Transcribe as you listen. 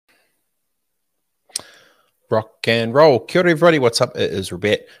Rock and roll. Kia ora, everybody. What's up? It is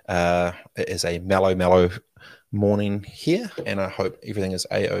Robert. It is a mellow morning here, and I hope everything is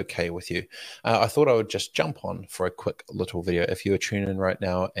a-okay with you. I thought I would just jump on for a quick little video. If you are tuning in right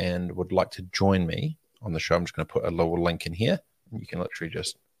now and would like to join me on the show, I'm just going to put a little link in here. You can literally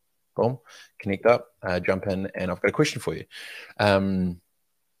just, boom, connect up, jump in, and I've got a question for you.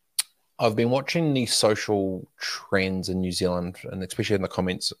 I've been watching the social trends in New Zealand, and especially in the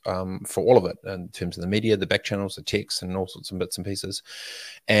comments for all of it, in terms of the media, the back channels, the texts, and all sorts of bits and pieces.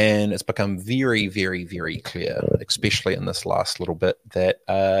 And it's become very, very, very clear, especially in this last little bit, that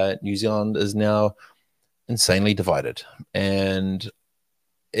New Zealand is now insanely divided. And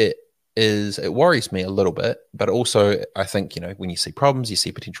it worries me a little bit, but also I think, when you see problems, you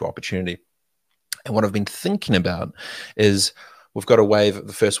see potential opportunity. And what I've been thinking about is, we've got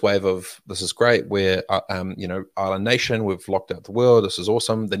the first wave of this is great, where, Island Nation, we've locked out the world. This is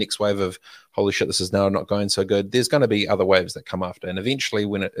awesome. The next wave of, holy shit, this is now not going so good. There's going to be other waves that come after. And eventually,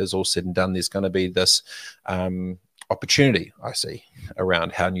 when it is all said and done, there's going to be this opportunity I see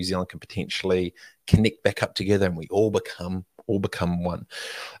around how New Zealand can potentially connect back up together and we all become one.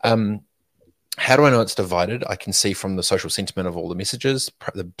 How do I know it's divided? I can see from the social sentiment of all the messages,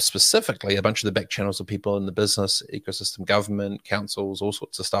 specifically a bunch of the back channels of people in the business ecosystem, government, councils, all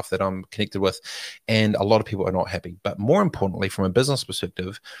sorts of stuff that I'm connected with. And a lot of people are not happy. But more importantly, from a business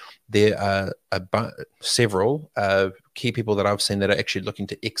perspective, there are several key people that I've seen that are actually looking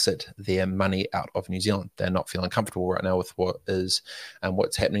to exit their money out of New Zealand. They're not feeling comfortable right now with what is and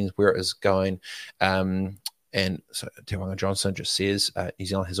what's happening, where it is going. And so Te Wanga Johnson just says, New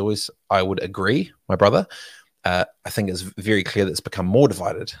Zealand has always, I would agree, my brother. I think it's very clear that it's become more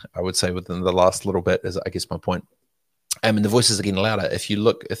divided, I would say, within the last little bit, is I guess my point. And the voices are getting louder. If you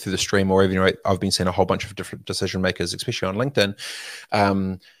look through the stream, or even I've been seeing a whole bunch of different decision makers, especially on LinkedIn,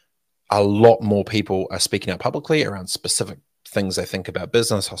 a lot more people are speaking out publicly around specific things they think about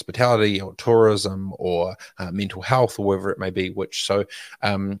business, hospitality, or tourism, or mental health, or whatever it may be.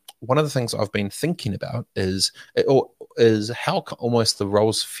 One of the things I've been thinking about is how almost the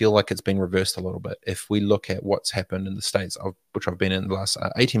roles feel like it's been reversed a little bit. If we look at what's happened in the States, which I've been in the last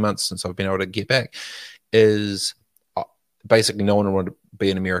 18 months since I've been able to get back, is basically no one wanted to be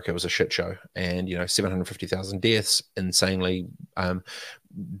in America. It was a shit show, and 750,000 deaths, insanely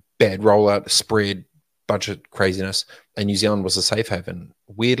bad rollout, spread, budget craziness, and New Zealand was a safe haven.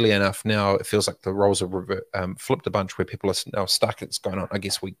 Weirdly enough, now it feels like the roles have flipped a bunch, where people are now stuck. It's going on, I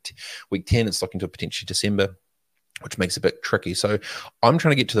guess, week 10. It's looking to potentially December, which makes it a bit tricky. So I'm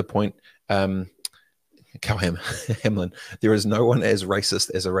trying to get to the point, Cal Hamlin, there is no one as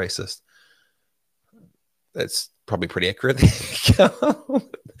racist as a racist. That's probably pretty accurate.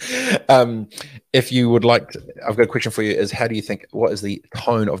 If you would like to, I've got a question for you, is how do you think, what is the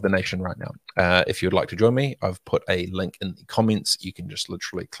tone of the nation right now? If you'd like to join me, I've put a link in the comments. You can just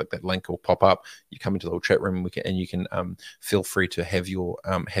literally click that link, or pop up. You come into the little chat room, and you can feel free to have your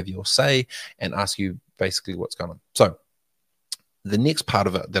say and ask you basically what's going on. So the next part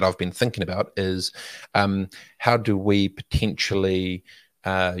of it that I've been thinking about is how do we potentially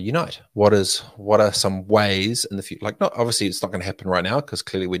unite? What are some ways in the future? Like, not obviously it's not going to happen right now, because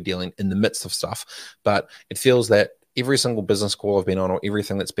clearly we're dealing in the midst of stuff, but it feels that every single business call I've been on, or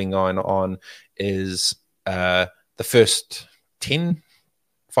everything that's been going on, is the first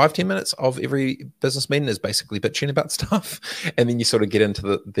 5-10 minutes of every business meeting is basically bitching about stuff, and then you sort of get into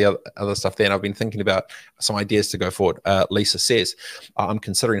the other stuff there. And I've been thinking about some ideas to go forward. Lisa says, I'm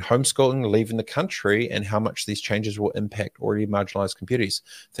considering homeschooling, leaving the country, and how much these changes will impact already marginalized communities.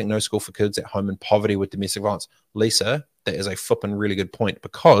 Think no school for kids at home in poverty with domestic violence. Lisa, that is a flipping really good point,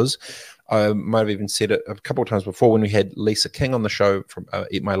 because I might have even said it a couple of times before when we had Lisa King on the show from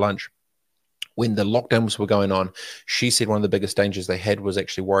Eat My Lunch. When the lockdowns were going on, she said one of the biggest dangers they had was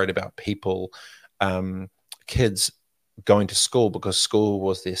actually worried about people, kids going to school, because school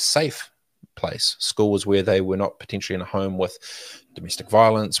was their safe place. School was where they were not potentially in a home with domestic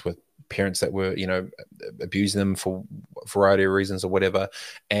violence, with parents that were, abusing them for a variety of reasons or whatever,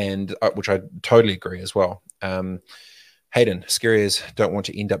 and which I totally agree as well. Hayden, scary as don't want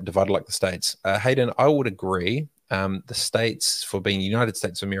to end up divided like the States. Hayden, I would agree. The States, for being the United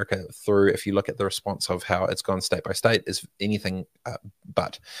States of America, through, if you look at the response of how it's gone state by state, is anything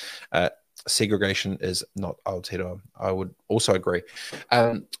but. Segregation is not Aotearoa. I would also agree.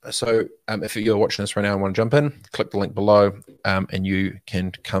 So if you're watching this right now and want to jump in, click the link below, and you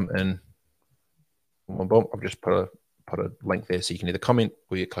can come in. Boom, boom. I've just put a link there, so you can either comment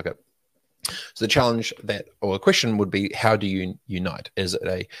or you click it. So the challenge or the question would be, how do you unite? Is it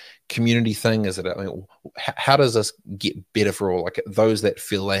a community thing? Is it how does this get better for all? Like those that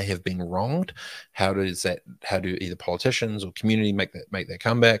feel they have been wronged, how do either politicians or community make that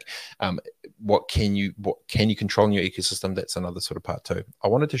comeback? What can you control in your ecosystem? That's another sort of part too. I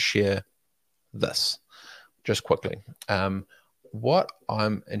wanted to share this just quickly. What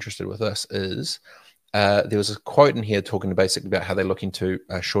I'm interested with this is, there was a quote in here talking basically about how they're looking to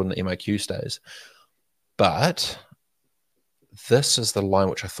shorten the MIQ stays. But this is the line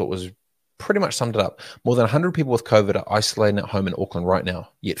which I thought was pretty much summed it up. More than 100 people with COVID are isolating at home in Auckland right now,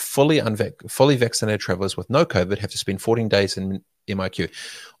 yet fully vaccinated travelers with no COVID have to spend 14 days in MIQ.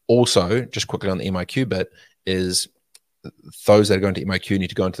 Also, just quickly on the MIQ bit, is those that are going to MIQ need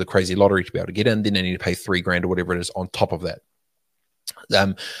to go into the crazy lottery to be able to get in. Then they need to pay $3,000 or whatever it is on top of that.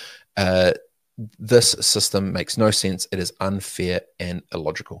 This system makes no sense. It is unfair and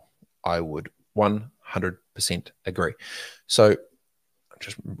illogical. I would 100% agree. So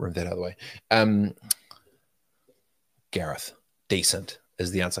just move that out of the way. Gareth, decent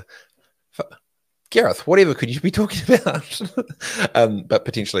is the answer. Gareth, whatever could you be talking about? But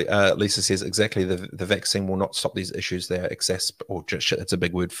potentially, Lisa says exactly, the vaccine will not stop these issues. They are it's a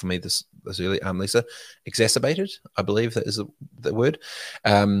big word for me this early. Lisa, exacerbated, I believe that is the word.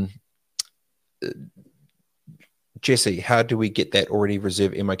 Jesse, how do we get that already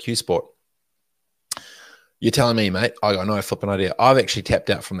reserved MIQ spot? You're telling me, mate. I got no flipping idea. I've actually tapped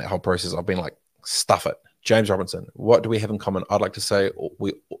out from that whole process. I've been like, stuff it. James Robinson, what do we have in common? I'd like to say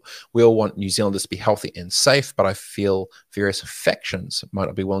we all want New Zealanders to be healthy and safe, but I feel various factions might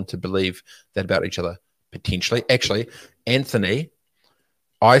not be willing to believe that about each other, potentially. Actually, Anthony,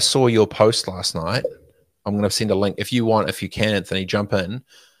 I saw your post last night. I'm going to send a link. If you can, Anthony, jump in,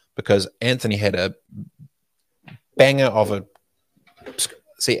 because Anthony had a banger of a...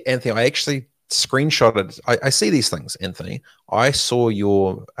 See, Anthony, I actually screenshotted. I see these things, Anthony. I saw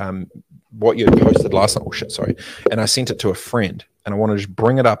your... what you had posted last night. Oh, shit, sorry. And I sent it to a friend, and I want to just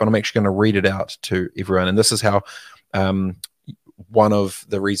bring it up, and I'm actually going to read it out to everyone. And this is how one of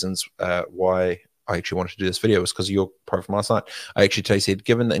the reasons why I actually wanted to do this video was because of your post from last night. I actually said,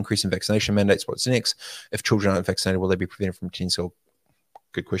 given the increase in vaccination mandates, what's next? If children aren't vaccinated, will they be prevented from attending school?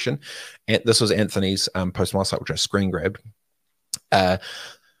 Good question. And this was Anthony's post from last night, which I screen grabbed.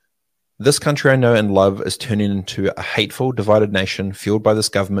 This country I know and love is turning into a hateful, divided nation fueled by this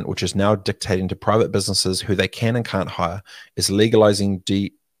government, which is now dictating to private businesses who they can and can't hire, is legalizing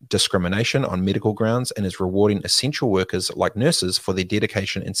discrimination on medical grounds, and is rewarding essential workers like nurses for their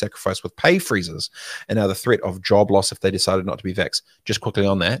dedication and sacrifice with pay freezes, and now the threat of job loss if they decided not to be vaxxed. Just quickly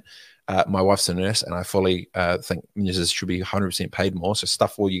on that, my wife's a nurse, and I fully think nurses should be 100% paid more. So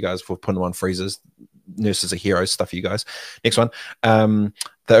stuff all you guys for putting them on freezers. Nurses are heroes, stuff you guys. Next one.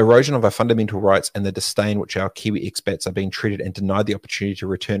 The erosion of our fundamental rights and the disdain which our Kiwi expats are being treated and denied the opportunity to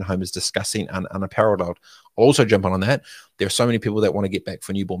return home is disgusting and unparalleled. I'll also jump on that. There are so many people that want to get back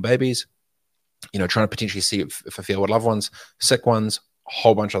for newborn babies, trying to potentially see if fulfill with loved ones, sick ones, a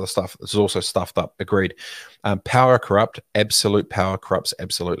whole bunch of other stuff. This is also stuffed up. Agreed. Power corrupt. Absolute power corrupts.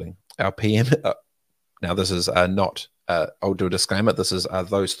 Absolutely. Our PM. Now, this is not... I'll do a disclaimer. This is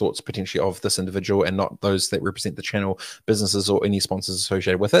those thoughts potentially of this individual and not those that represent the channel, businesses, or any sponsors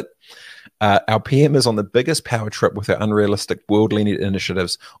associated with it. Our PM is on the biggest power trip with her unrealistic world-leaning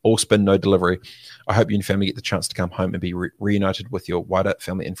initiatives, all spin, no delivery. I hope you and family get the chance to come home and be reunited with your wider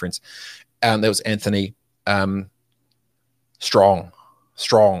family and friends. That was Anthony. Strong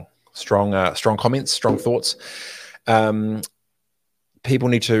comments, strong thoughts. People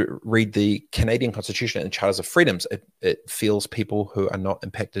need to read the Canadian Constitution and Charters of Freedoms. It feels people who are not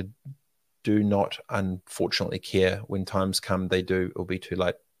impacted do not, unfortunately, care. When times come, they do. It'll be too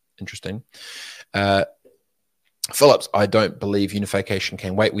late. Interesting. Phillips, I don't believe unification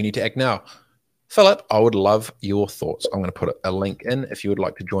can wait. We need to act now. Philip, I would love your thoughts. I'm going to put a link in. If you would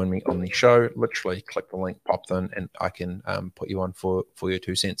like to join me on the show, literally click the link, pop in, and I can put you on for your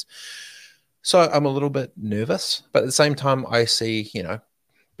 2 cents. So I'm a little bit nervous, but at the same time, I see,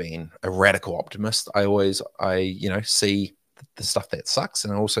 being a radical optimist, I see the stuff that sucks,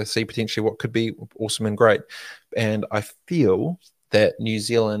 and I also see potentially what could be awesome and great. And I feel that New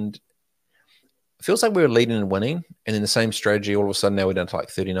Zealand feels like we were leading and winning, and then the same strategy, all of a sudden now we're down to like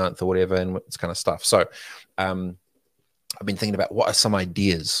 39th or whatever, and it's kind of stuff. So I've been thinking about what are some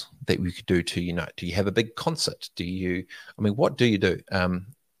ideas that we could do to unite. Do you have a big concert? What do you do?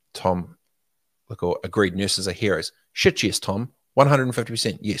 Tom, agreed, nurses are heroes. Shit, yes, Tom.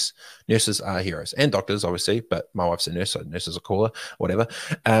 150%, yes. Nurses are heroes. And doctors, obviously, but my wife's a nurse, so nurses are cooler, whatever.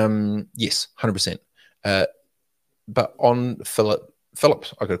 Yes, 100%. But on Philip, Philip,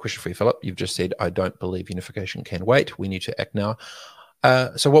 I've got a question for you, Philip. You've just said, I don't believe unification can wait. We need to act now.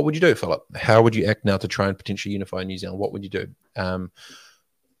 So what would you do, Philip? How would you act now to try and potentially unify New Zealand? What would you do?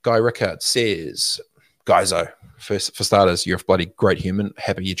 Guy Rickard says, Guyzo, for starters, you're a bloody great human.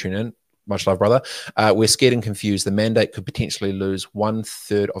 Happy you tune in. Much love, brother. We're scared and confused. The mandate could potentially lose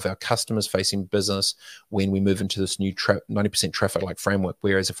 1/3 of our customers facing business when we move into this new 90% traffic like framework.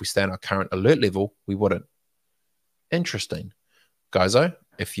 Whereas if we stay on our current alert level, we wouldn't. Interesting. Guyzo,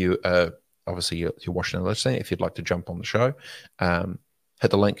 if you obviously you're watching and listening, if you'd like to jump on the show,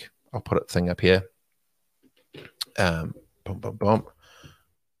 hit the link. I'll put a thing up here. Boom, boom, boom.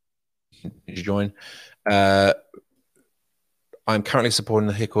 Did you join? I'm currently supporting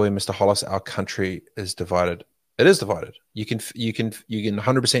the Hikoi, Mr. Hollis. Our country is divided. It is divided. You can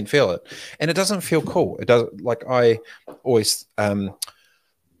 100% feel it, and it doesn't feel cool. It doesn't. Like I always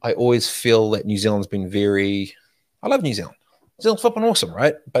feel that New Zealand's been very. I love New Zealand. New Zealand's flipping awesome,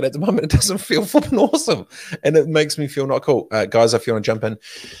 right? But at the moment, it doesn't feel flipping awesome, and it makes me feel not cool. Guys, if you want to jump in,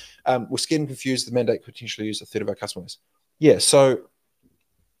 we're scared and confused. The mandate could potentially use 1/3 of our customers. Yeah, so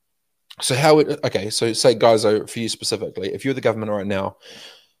how it, okay, so say, guys, for you specifically, if you're the government right now,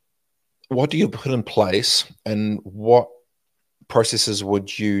 what do you put in place and what processes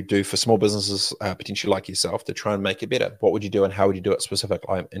would you do for small businesses, potentially like yourself, to try and make it better? What would you do and how would you do it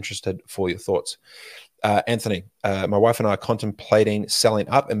specifically? I'm interested for your thoughts. Anthony, my wife and I are contemplating selling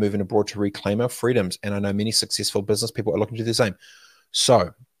up and moving abroad to reclaim our freedoms. And I know many successful business people are looking to do the same.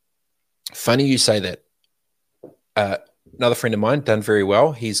 So funny you say that. Another friend of mine done very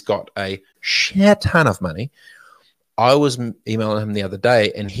well. He's got a shit ton of money. I was emailing him the other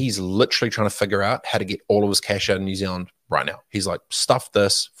day, and he's literally trying to figure out how to get all of his cash out of New Zealand right now. He's like, stuff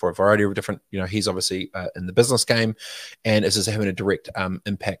this for a variety of different, he's obviously in the business game, and this is having a direct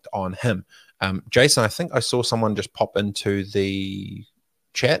impact on him. Jason, I think I saw someone just pop into the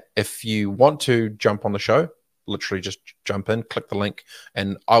chat. If you want to jump on the show, literally just jump in, click the link,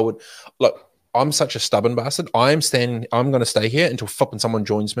 and I would look. I'm such a stubborn bastard. I'm going to stay here until flipping someone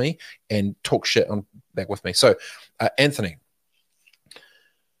joins me and talk shit on back with me. So, Anthony,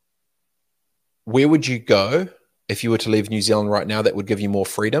 where would you go if you were to leave New Zealand right now that would give you more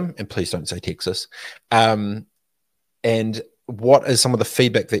freedom? And please don't say Texas. And what is some of the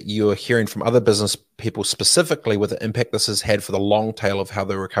feedback that you're hearing from other business people, specifically with the impact this has had for the long tail of how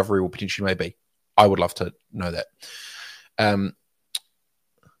the recovery will potentially may be? I would love to know that.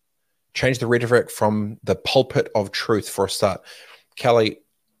 Change the rhetoric from the pulpit of truth for a start. Kelly,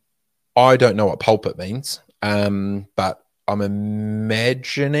 I don't know what pulpit means, but I'm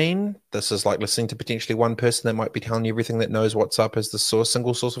imagining this is like listening to potentially one person that might be telling you everything that knows what's up as the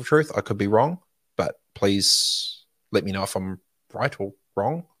single source of truth. I could be wrong, but please let me know if I'm right or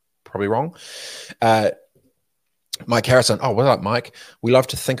wrong. Probably wrong. Mike Harrison. Oh, what's up, Mike? We love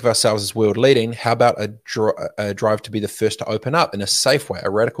to think of ourselves as world leading. How about a drive to be the first to open up in a safe way? A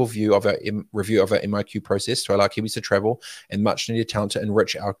radical review of our MIQ process to allow Kiwis to travel and much needed talent to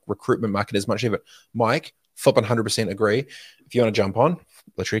enrich our recruitment market as much of it. Mike, flip 100% agree. If you want to jump on,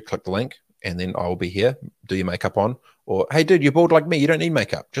 literally click the link and then I will be here. Do your makeup on. Or, hey, dude, you're bald like me. You don't need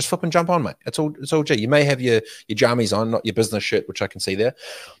makeup. Just flip and jump on, mate. It's all G. You may have your jammies on, not your business shirt, which I can see there.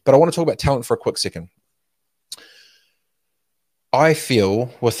 But I want to talk about talent for a quick second. I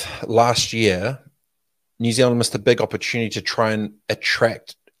feel with last year, New Zealand missed a big opportunity to try and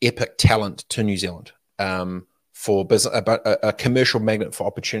attract epic talent to New Zealand for business, a commercial magnet for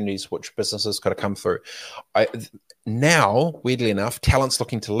opportunities which businesses could have come through. Now, weirdly enough, talent's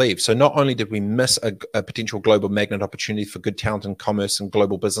looking to leave. So not only did we miss a potential global magnet opportunity for good talent in commerce and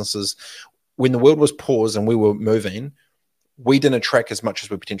global businesses, when the world was paused and we were moving, we didn't attract as much as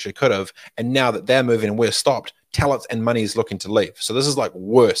we potentially could have. And now that they're moving and we're stopped, talent and money is looking to leave. So this is like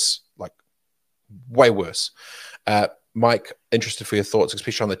worse, like way worse. Mike, interested for your thoughts,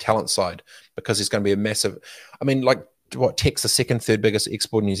 especially on the talent side, because there's going to be a massive, tech's the second, third biggest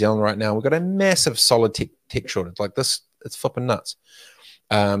export in New Zealand right now. We've got a massive solid tech shortage. Like this, it's flipping nuts.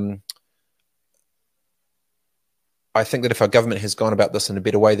 I think that if our government has gone about this in a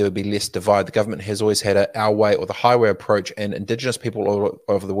better way, there would be less divide. The government has always had our way or the highway approach, and Indigenous people all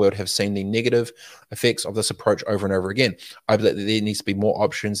over the world have seen the negative effects of this approach over and over again. I believe that there needs to be more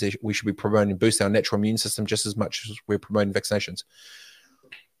options. We should be promoting boost our natural immune system just as much as we're promoting vaccinations.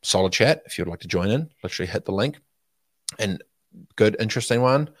 Solid chat. If you'd like to join in, literally hit the link. And good, interesting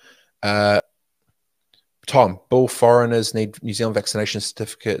one. Tom, all foreigners need New Zealand vaccination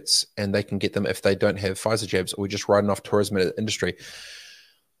certificates and they can get them if they don't have Pfizer jabs, or we're just riding off tourism industry.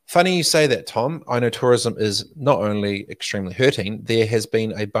 Funny you say that, Tom. I know tourism is not only extremely hurting, there has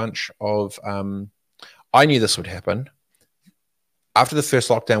been a bunch of, I knew this would happen. after the first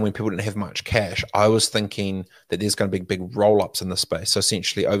lockdown, when people didn't have much cash, I was thinking that there's going to be big roll-ups in this space. So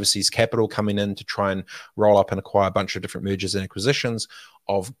essentially overseas capital coming in to try and roll up and acquire a bunch of different mergers and acquisitions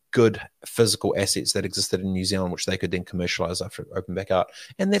of good physical assets that existed in New Zealand, which they could then commercialize after it opened back out.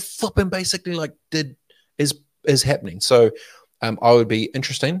 And they're flipping basically like is happening. So I would be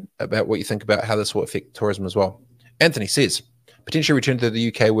interesting about what you think about how this will affect tourism as well. Anthony says, potentially return to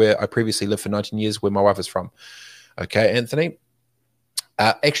the UK where I previously lived for 19 years, where my wife is from. Okay, Anthony.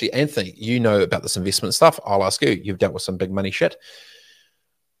 Actually, Anthony, you know about this investment stuff. I'll ask you. You've dealt with some big money shit.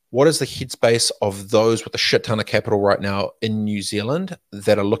 What is the headspace of those with a shit ton of capital right now in New Zealand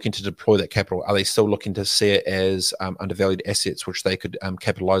that are looking to deploy that capital? Are they still looking to see it as undervalued assets, which they could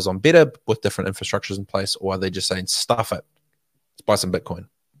capitalize on better with different infrastructures in place? Or are they just saying, stuff it, let's buy some Bitcoin?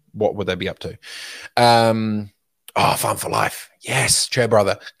 What would they be up to? Fun for life. Yes, Chad,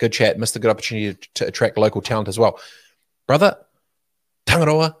 brother. Good chat. Missed a good opportunity to attract local talent as well. Brother,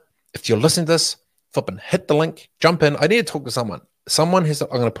 Tangaroa, if you're listening to this, flipping hit the link, jump in. I need to talk to someone. Someone has, I'm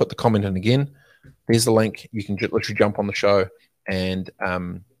going to put the comment in again. There's the link. You can literally jump on the show and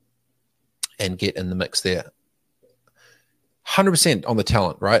get in the mix there. 100% on the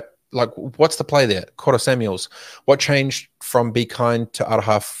talent, right? Like, what's the play there? Cora Samuels. What changed from Be Kind to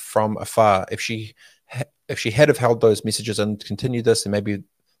Araha from afar? If she had have held those messages and continued this, and maybe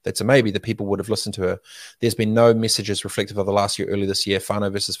that's a maybe, the people would have listened to her. There's been no messages reflective of the last year, early this year.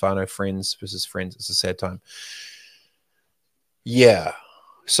 Whānau versus whānau, friends versus friends. It's a sad time. Yeah.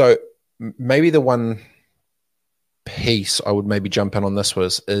 So maybe the one piece I would maybe jump in on this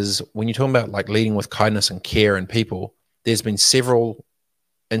is when you're talking about like leading with kindness and care and people, there's been several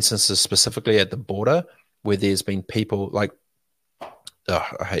instances specifically at the border where there's been people like,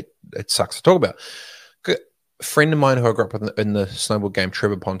 I hate, it sucks to talk about. A friend of mine who I grew up with in the snowboard game,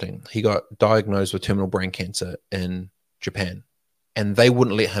 Trevor Ponting, he got diagnosed with terminal brain cancer in Japan, and they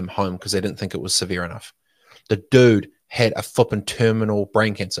wouldn't let him home because they didn't think it was severe enough. The dude had a flipping terminal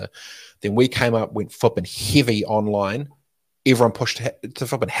brain cancer. Then we came up, went flipping heavy online. Everyone pushed to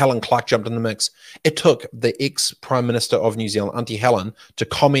flipping. Helen Clark jumped in the mix. It took the ex-Prime Minister of New Zealand, Auntie Helen, to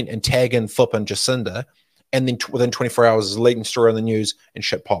comment and tag in flipping Jacinda, and then within 24 hours, a leading story on the news, and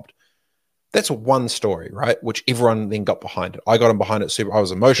shit popped. That's one story, right? Which everyone then got behind it. I got him behind it super. I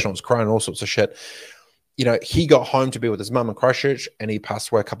was emotional. I was crying, all sorts of shit. You know, he got home to be with his mum in Christchurch, and he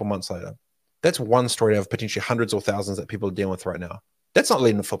passed away a couple months later. That's one story of potentially hundreds or thousands that people are dealing with right now. That's not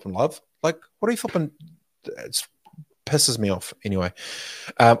leading to flipping love. Like, what are you flipping? It pisses me off. Anyway,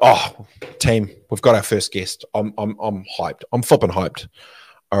 team, we've got our first guest. I'm hyped. I'm flipping hyped.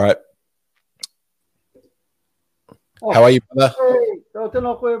 All right. How are you, brother?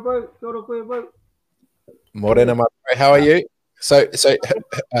 Morena, my bro. How are you? So,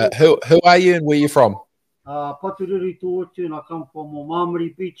 who are you and where are you from? Paturiri Tōtu, and I come from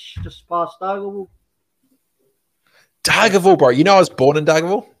Mamari Beach, just past Dargaville. Dargaville, bro. You know I was born in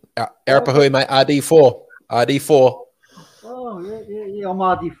Dargaville. Arapahui, mate. RD4. RD4. Oh, yeah. I'm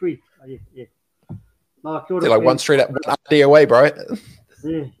RD3. Yeah. No, they're like one street up, one RD away, bro.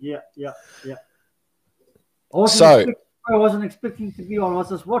 Yeah. I wasn't expecting to be on. I was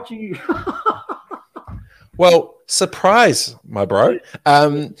just watching you. Well, surprise, my bro.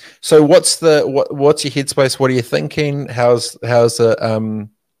 So what's your headspace? What are you thinking? How's the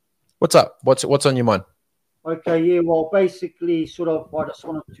what's up? What's on your mind? Okay, yeah. Well, basically, sort of, I just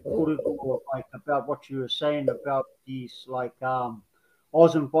wanted to put it like about what you were saying about these. Like, I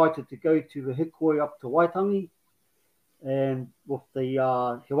was invited to go to the Hikoi up to Waitangi, and with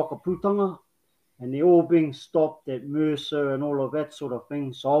the He Waka Putanga, and they're all being stopped at Mercer and all of that sort of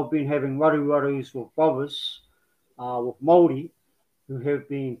thing. So I've been having waru-warus with brothers, with Māori, who have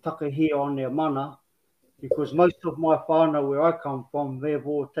been takahia on their mana, because most of my whānau where I come from, they've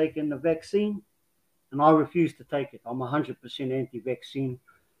all taken the vaccine, and I refuse to take it. I'm 100% anti-vaccine.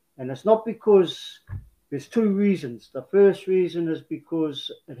 And it's not because, there's two reasons. The first reason is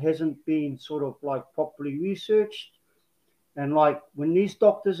because it hasn't been sort of like properly researched. And like when these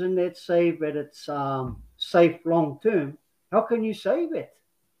doctors in that say that it's safe long term, how can you say that?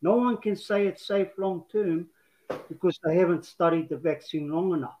 No one can say it's safe long term because they haven't studied the vaccine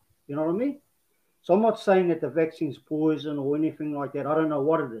long enough. You know what I mean? So I'm not saying that the vaccine's poison or anything like that. I don't know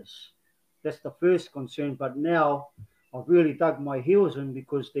what it is. That's the first concern. But now I've really dug my heels in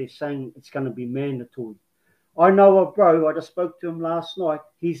because they're saying it's going to be mandatory. I know a bro, I just spoke to him last night.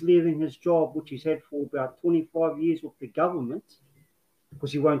 He's leaving his job, which he's had for about 25 years with the government,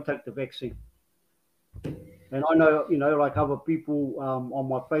 because he won't take the vaccine. And I know, like other people on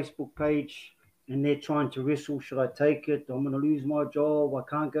my Facebook page, and they're trying to wrestle, should I take it? I'm going to lose my job. I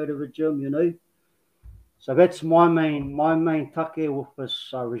can't go to the gym, So that's my main take with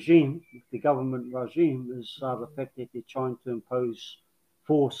this regime, the government regime, is the fact that they're trying to impose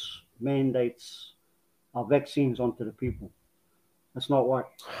force mandates of vaccines onto the people. That's not right.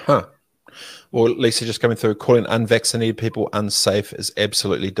 Huh. Well, Lisa, just coming through, calling unvaccinated people unsafe is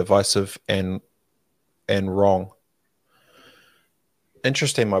absolutely divisive and wrong.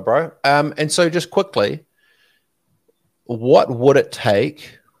 Interesting, my bro. And so just quickly, what would it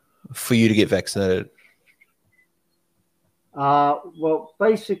take for you to get vaccinated? Well,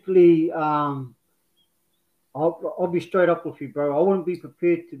 basically, I'll be straight up with you, bro. I wouldn't be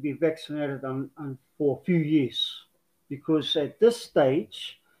prepared to be vaccinated for a few years, because at this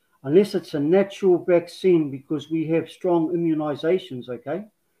stage, unless it's a natural vaccine, because we have strong immunizations, okay?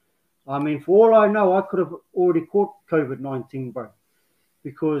 I mean, for all I know, I could have already caught COVID-19, bro,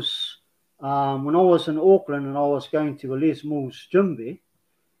 because when I was in Auckland and I was going to a Les Mills gym there,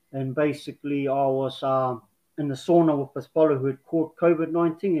 and basically I was in the sauna with this fellow who had caught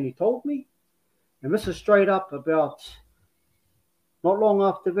COVID-19, and he told me, and this is straight up, about not long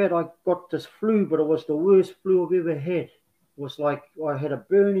after that, I got this flu, but it was the worst flu I've ever had. It was like I had a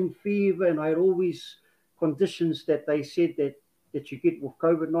burning fever, and I had all these conditions that they said that you get with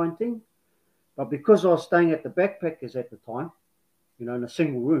COVID-19. But because I was staying at the Backpackers at the time, in a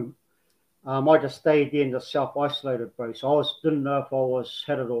single room, I just stayed there and just self-isolated, bro. So I didn't know if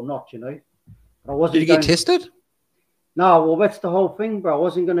I had it or not, But I wasn't. Did you get tested? No, well, that's the whole thing, bro. I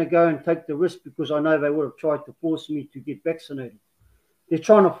wasn't going to go and take the risk, because I know they would have tried to force me to get vaccinated. They're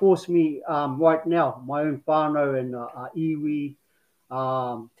trying to force me right now, my own whānau and iwi,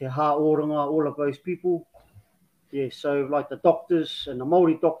 Te Ha Oranga, all of those people. Yeah, so like the doctors and the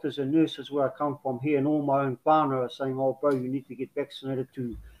Māori doctors and nurses where I come from here, and all my own whānau are saying, oh, bro, you need to get vaccinated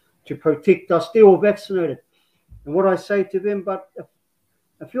to protect us. They're all vaccinated. And what I say to them, but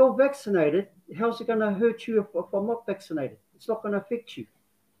if you're vaccinated, how's it going to hurt you if I'm not vaccinated? It's not going to affect you.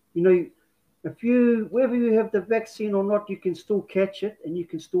 Whether you have the vaccine or not, you can still catch it and you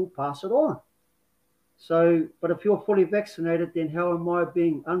can still pass it on. So, but if you're fully vaccinated, then how am I,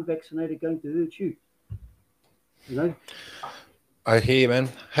 being unvaccinated, going to hurt you? I hear you, man.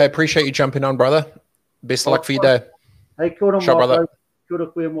 Hey, appreciate you jumping on, brother. Best of luck for your day. Hey, kia ora, sure, brother. Kia ora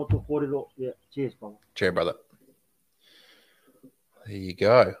koe mo tō kōrero. Yeah, cheers, brother. Cheers, brother. There you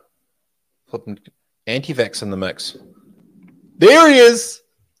go. Flipping anti-vax in the mix. There he is.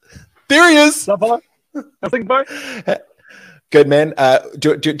 There he is. Nothing, bro. Good, man.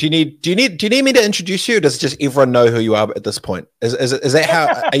 Do you need me to introduce you, or does just everyone know who you are at this point? Is that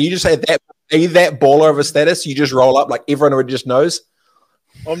how? Are you just that? Are you that baller of a status? You just roll up like everyone already just knows?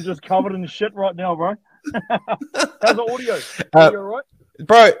 I'm just covered in shit right now, bro. How's the audio? Are you all right?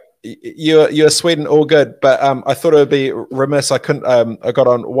 Bro, you're sweet and all good, but I thought it would be remiss. I couldn't. I got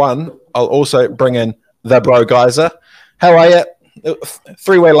on one. I'll also bring in the bro Geyser. How are you?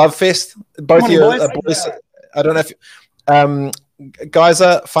 Three-way love fest. Both of you boys. I don't know if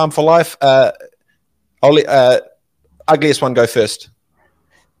Geyser, Farm for Life. I'll let ugliest one go first.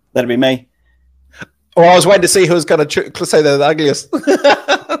 That'd be me. Oh, I was waiting to see who was going to say they're the ugliest.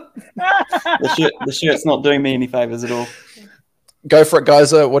 The shirt's not doing me any favors at all. Go for it,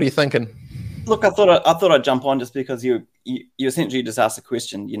 Geyser. What are you thinking? Look, I thought I'd jump on just because you essentially just asked a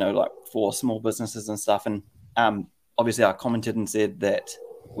question, like for small businesses and stuff, and obviously I commented and said that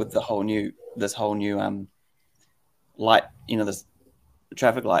with this whole new light, this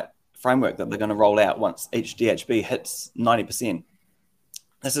traffic light framework that they're going to roll out once each DHB hits 90%.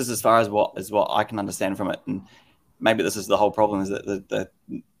 This is as far as what I can understand from it, and maybe this is the whole problem: is that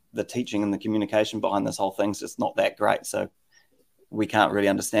the teaching and the communication behind this whole thing's just not that great, so we can't really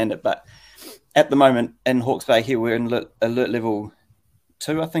understand it. But at the moment in Hawke's Bay here, we're in alert level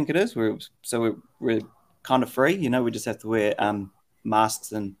 2, I think it is. We're kind of free, we just have to wear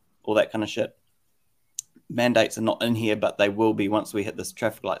masks and all that kind of shit. Mandates are not in here, but they will be once we hit this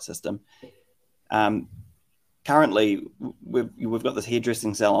traffic light system. Currently, we've got this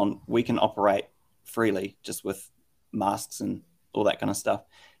hairdressing salon. We can operate freely just with masks and all that kind of stuff.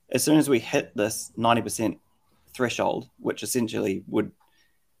 As soon as we hit this 90% threshold, which essentially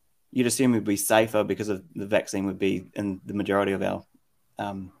you'd assume would be safer because of the vaccine would be in the majority of our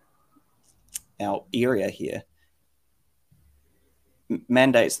area here,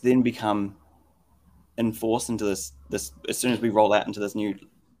 mandates then become enforced into this as soon as we roll out into this new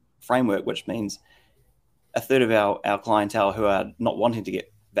framework, which means a third of our clientele who are not wanting to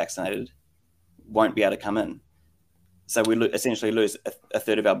get vaccinated won't be able to come in. So we essentially lose a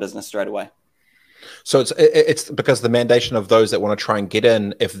third of our business straight away. So it's because the mandation of those that want to try and get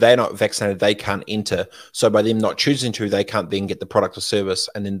in, if they're not vaccinated, they can't enter. So by them not choosing to, they can't then get the product or service.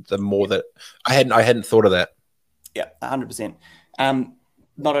 And then the more that I hadn't thought of that. Yeah, 100%.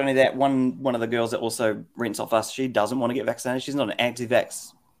 Not only that, one of the girls that also rents off us, she doesn't want to get vaccinated. She's not an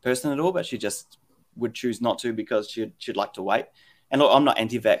anti-vax person at all, but she just would choose not to because she'd like to wait. And look, I'm not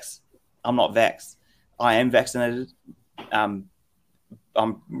anti-vax. I'm not vax. I am vaccinated. I'm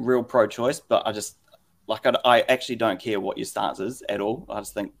real pro-choice, but I actually don't care what your stance is at all. I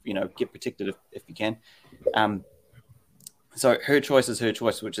just think, get protected if you can. So her choice is her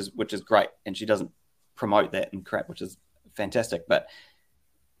choice, which is great, and she doesn't promote that and crap, which is fantastic. But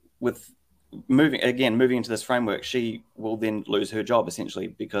with moving into this framework, she will then lose her job essentially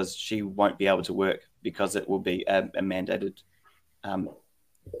because she won't be able to work because it will be a mandated,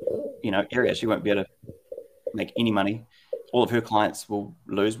 area. She won't be able to make any money. All of her clients will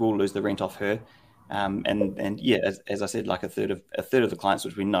lose the rent off her. And yeah, as I said, like a third of the clients,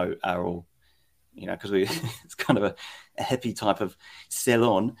 which we know are all, because it's kind of a hippie type of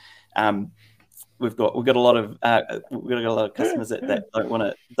salon. We've got a lot of customers that don't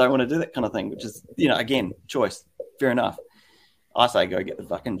want to do that kind of thing, which is, again, choice. Fair enough. I say go get the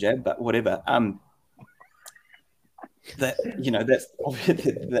fucking jab, but whatever. That's their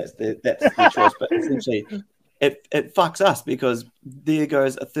choice, but essentially it fucks us because there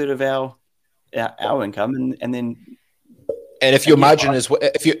goes a third of our income, and then. And if your margin is,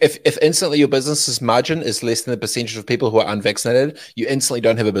 if instantly your business's margin is less than the percentage of people who are unvaccinated, you instantly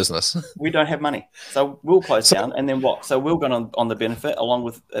don't have a business. We don't have money, so we'll close down, and then what? So we'll go on the benefit along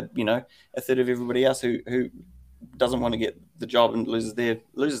with a third of everybody else who doesn't want to get the job and loses their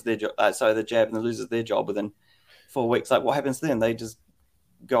job. The jab, and then loses their job within 4 weeks. Like, what happens then? They just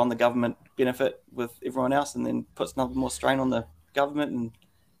go on the government benefit with everyone else, and then puts another more strain on the government and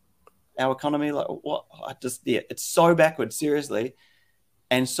our economy. Like, what? It's so backwards, seriously,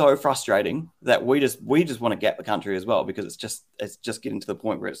 and so frustrating that we just want to gap the country as well, because it's just getting to the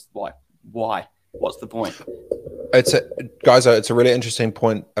point where it's like, why? What's the point? It's a really interesting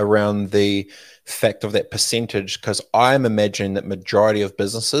point around the fact of that percentage, because I'm imagining that majority of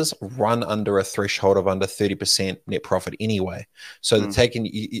businesses run under a threshold of under 30% net profit anyway. So they're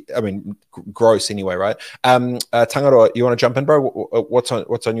taking, gross anyway, right? Tangaroa, you want to jump in, bro? What's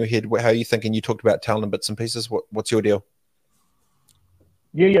on your head? How are you thinking? You talked about talent bits and pieces. What's your deal?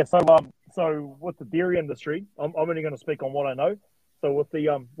 Yeah. So with the dairy industry, I'm only going to speak on what I know. So with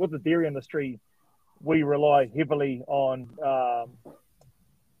the dairy industry, we rely heavily on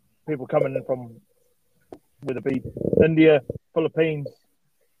people coming in from, whether it be India, Philippines,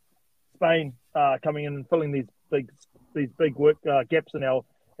 Spain, coming in and filling these big work gaps in our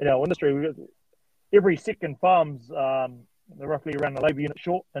industry. We've got every second farm's they're roughly around a labour unit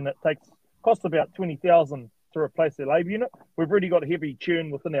short, and it costs about 20,000 to replace their labour unit. We've already got a heavy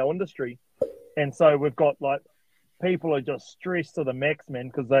churn within our industry, and so we've got people are just stressed to the max, man,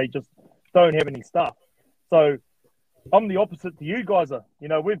 because they just don't have any staff. So I'm the opposite to you guys are.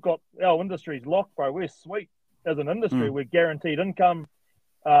 We've got our industry's locked, bro. We're sweet as an industry. We're guaranteed income,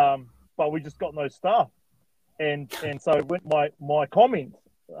 but we just got no staff. And so my comment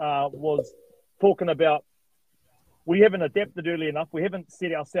was talking about we haven't adapted early enough. We haven't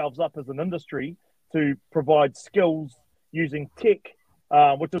set ourselves up as an industry to provide skills using tech,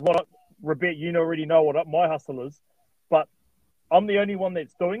 which is what Rebet, already know what my hustle is. But I'm the only one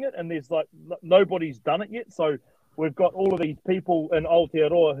that's doing it, and there's nobody's done it yet. So we've got all of these people in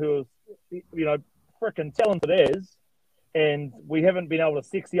Aotearoa who are, freaking talented as, and we haven't been able to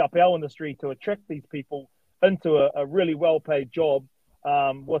sexy up our industry to attract these people into a really well-paid job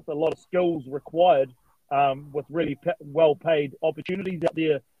with a lot of skills required, with really well-paid opportunities out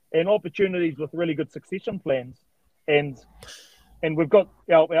there, and opportunities with really good succession plans. And we've got,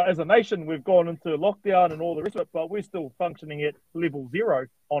 as a nation, we've gone into lockdown and all the rest of it, but we're still functioning at level 0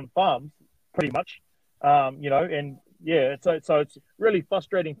 on farms, pretty much. So it's really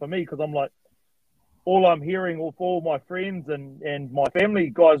frustrating for me, because I'm like, all I'm hearing for all my friends and my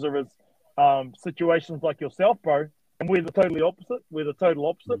family guys are situations like yourself, bro. And we're the total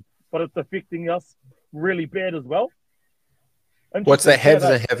opposite, but it's affecting us really bad as well. What's that haves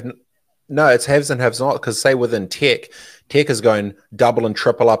and have? No, it's haves and haves not, because say within tech is going double and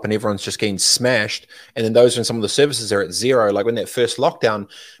triple up and everyone's just getting smashed. And then those in some of the services are at 0. Like when that first lockdown,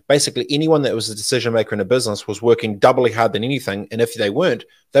 basically anyone that was a decision maker in a business was working doubly hard than anything. And if they weren't,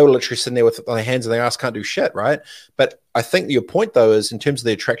 they were literally sitting there with their hands in their ass, can't do shit, right? But I think your point, though, is in terms of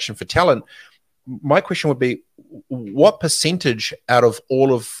the attraction for talent, my question would be, what percentage out of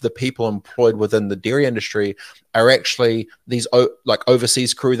all of the people employed within the dairy industry are actually these like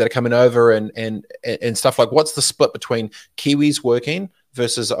overseas crew that are coming over and stuff? Like, what's the split between Kiwis working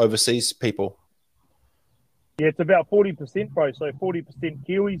versus overseas people? Yeah, it's about 40%, bro. So 40%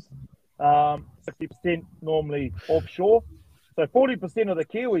 Kiwis, 60% normally offshore. So 40% of the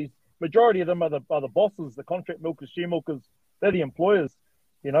Kiwis, majority of them are the bosses, the contract milkers, share milkers. They're the employers,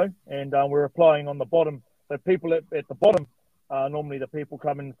 you know, and we're applying on the bottom. So people at the bottom are normally the people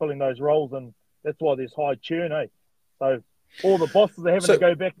coming filling those roles, and that's why there's high churn, eh? So all the bosses are having to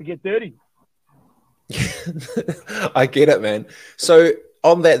go back to get dirty. I get it, man. So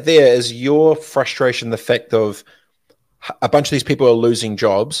on that, there is your frustration, the fact of a bunch of these people are losing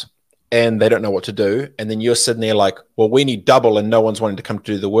jobs and they don't know what to do. And then you're sitting there like, well, we need double and no one's wanting to come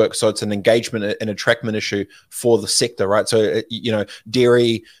to do the work. So it's an engagement and attractment issue for the sector, right? So, you know,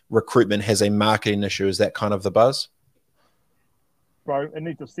 dairy recruitment has a marketing issue. Is that kind of the buzz? Bro, it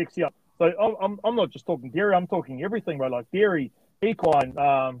needs to sexy up. So I'm not just talking dairy, I'm talking everything, bro. Like dairy, equine,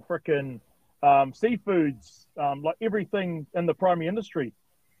 freaking seafoods, like everything in the primary industry.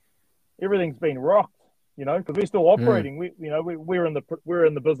 Everything's been rocked, you know, because we're still operating. We're in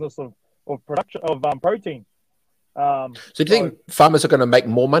the business of production of protein. So do you think farmers are going to make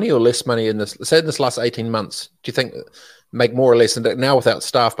more money or less money in this? Say in this last 18 months, do you think make more or less? And now without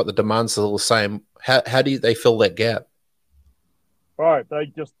staff, but the demand's still the same. How do they fill that gap? Right,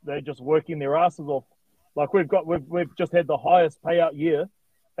 they're just working their asses off. Like we've just had the highest payout year,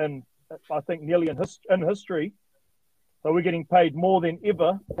 and I think nearly in history. So we're getting paid more than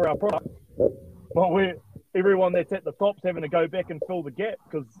ever for our product. But everyone that's at the top's having to go back and fill the gap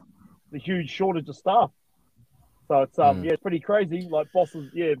because the huge shortage of staff. So it's it's pretty crazy. Like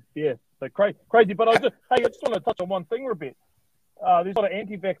bosses, so crazy. But I just want to touch on one thing for a bit. There's a lot of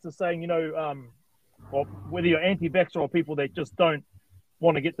anti-vaxxers saying, you know, well, whether you're anti-vaxxer or people that just don't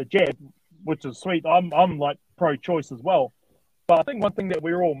want to get the jab, which is sweet. I'm like pro-choice as well. But I think one thing that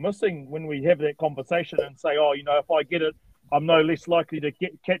we're all missing when we have that conversation and say, oh, you know, if I get it, I'm no less likely to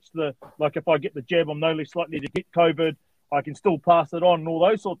if I get the jab, I'm no less likely to get COVID. I can still pass it on and all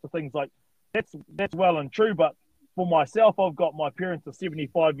those sorts of things. Like that's well and true. But for myself, I've got my parents are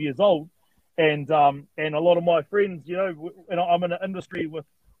 75 years old, and a lot of my friends, you know, and I'm in an industry with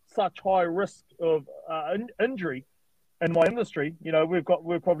such high risk of injury in my industry. You know,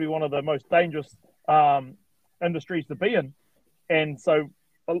 we're probably one of the most dangerous industries to be in. And so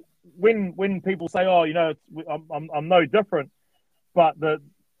when people say, oh, you know, I'm no different, but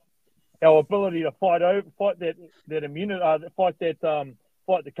our ability to fight that immunity, fight the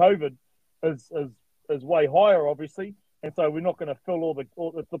COVID is way higher, obviously. And so we're not going to fill all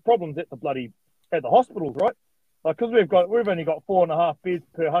the problems at the hospitals, right? Because we've only got 4.5 beds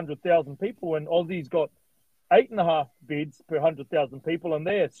per 100,000 people, and Aussie's got 8.5 beds per 100,000 people, and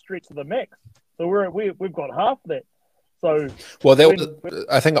they're stretched to the max. So we've got half that. So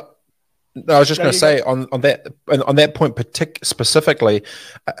I think I was just going to say on that point specifically,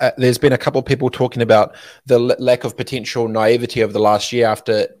 there's been a couple of people talking about the lack of potential naivety over the last year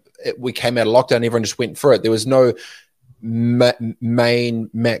after we came out of lockdown. Everyone just went through it. There was no main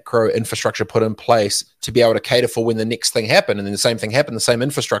macro infrastructure put in place to be able to cater for when the next thing happened, and then the same thing happened, the same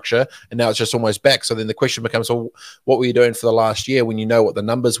infrastructure, and now it's just almost back. So then the question becomes, well, what were you doing for the last year when you know what the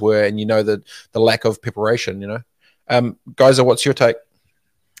numbers were and you know the lack of preparation, you know? Geyser, what's your take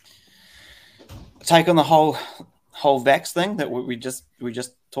on the whole vax thing that we just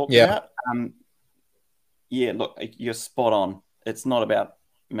talked about? Yeah, look, you're spot on. It's not about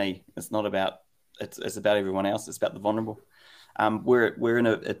me. It's about everyone else. It's about the vulnerable. We're in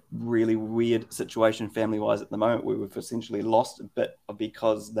a really weird situation family wise at the moment where we've essentially lost a bit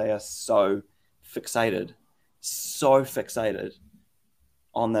because they are so fixated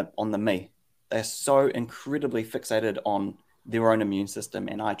on the me. They're so incredibly fixated on their own immune system,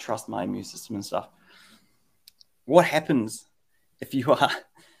 and I trust my immune system and stuff. What happens if you are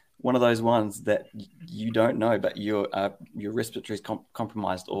one of those ones that you don't know, but your respiratory is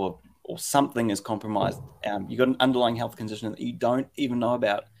compromised or something is compromised? You got an underlying health condition that you don't even know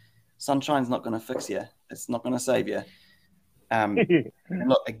about. Sunshine's not going to fix you. It's not going to save you. And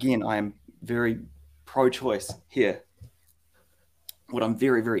look, again, I am very pro-choice here. What I'm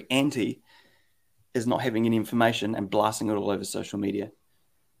very, very anti is not having any information and blasting it all over social media,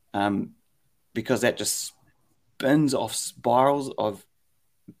 because that just spins off spirals of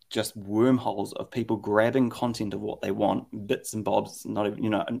just wormholes of people grabbing content of what they want, bits and bobs. Not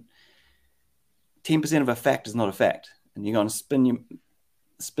even, 10% of a fact is not a fact, and you're going to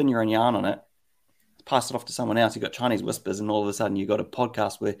spin your own yarn on it, pass it off to someone else. You got Chinese whispers, and all of a sudden you got a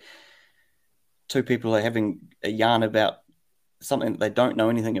podcast where two people are having a yarn about something that they don't know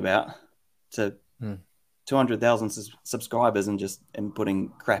anything about to 200,000 subscribers and putting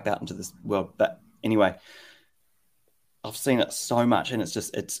crap out into this world. But anyway, I've seen it so much, and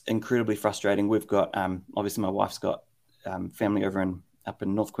it's incredibly frustrating. We've got obviously my wife's got family up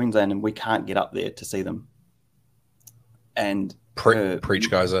in North Queensland, and we can't get up there to see them. And preach,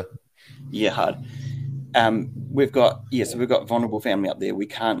 Geyser. Yeah, hard. We've got vulnerable family up there.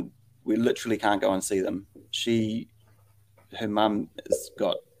 We literally can't go and see them. Her mum has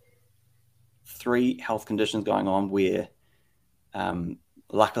got 3 health conditions going on where,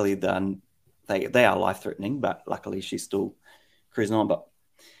 luckily they are life-threatening, but luckily she's still cruising on. But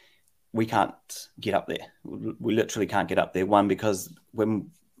we can't get up there. We literally can't get up there. One, because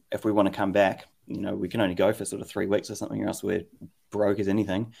if we want to come back, we can only go for sort of 3 weeks or something, or else we're broke as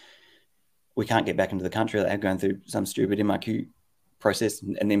anything. We can't get back into the country without going through some stupid MRQ process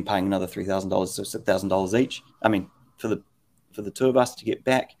and then paying another $3,000, so $6,000 each. I mean, for the two of us to get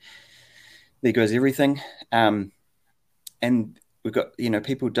back, there goes everything. And we've got,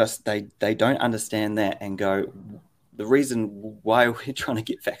 people just, they don't understand that and go, the reason why we're trying to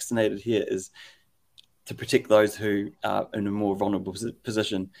get vaccinated here is to protect those who are in a more vulnerable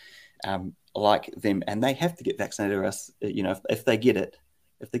position, like them, and they have to get vaccinated, or else, if they get it,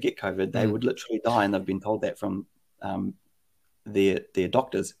 if they get COVID, they would literally die, and they've been told that from their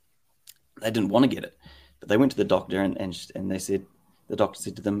doctors. They didn't want to get it, but they went to the doctor, and they said, the doctor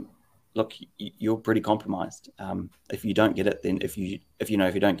said to them, look, you're pretty compromised. If you don't get it, then if you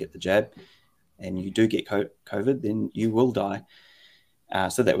don't get the jab and you do get COVID, then you will die.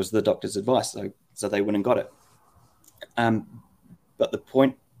 So that was the doctor's advice. So they went and got it. But the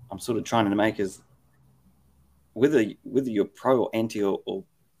point I'm sort of trying to make is whether you're pro or anti or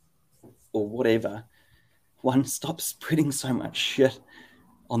whatever, one, stop spreading so much shit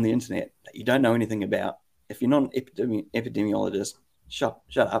on the internet that you don't know anything about. If you're not an epidemiologist, shut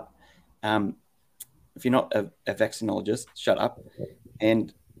up. If you're not a vaccinologist, shut up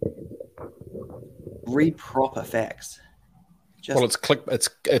and read proper facts. Well, it's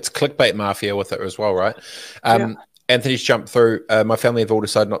clickbait mafia with it as well, right? Anthony's jumped through. My family have all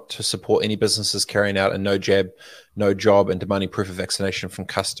decided not to support any businesses carrying out a no jab, no job, and demanding proof of vaccination from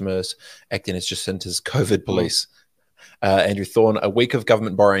customers, acting as Jacinta's COVID police. Andrew Thorne, a week of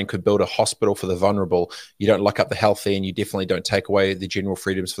government borrowing could build a hospital for the vulnerable. You don't lock up the healthy, and you definitely don't take away the general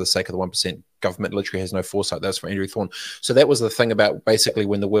freedoms for the sake of the 1%. Government literally has no foresight. That's from Andrew Thorne. So that was the thing about basically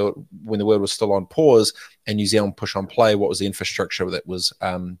when the world was still on pause and New Zealand push on play, what was the infrastructure that was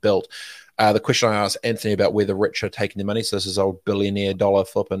built? The question I asked Anthony about where the rich are taking the money. So this is old billionaire dollar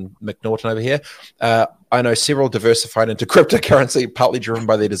flipping McNaughton over here. I know several diversified into cryptocurrency, partly driven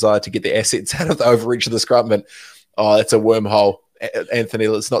by their desire to get the assets out of the overreach of this government. Oh, that's a wormhole. Anthony,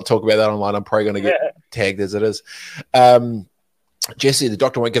 let's not talk about that online. I'm probably going to get tagged as it is. Jesse, the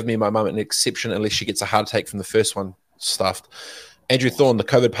doctor won't give me my mum an exception unless she gets a heart attack from the first one stuffed. Andrew Thorne, the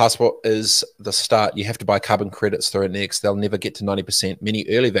COVID passport is the start. You have to buy carbon credits through it next. They'll never get to 90%. Many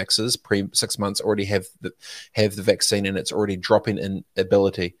early vaxxers, pre-6 months, already have the vaccine, and it's already dropping in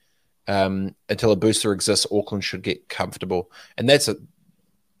ability. Until a booster exists, Auckland should get comfortable. And that's a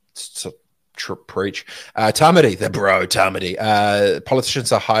preach. Tamati, the bro Tamati.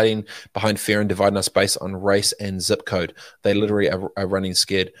 Politicians are hiding behind fear and dividing us based on race and zip code. They literally are running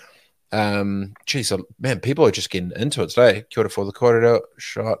scared. Geez, man, people are just getting into it today. Kia ora for the corridor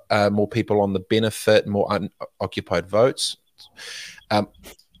shot. More people on the benefit, more unoccupied votes.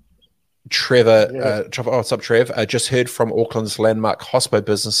 Trevor, what's up, Trev? I just heard from Auckland's landmark hospo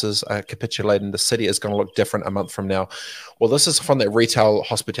businesses capitulating. The city is going to look different a month from now. Well, this is from that retail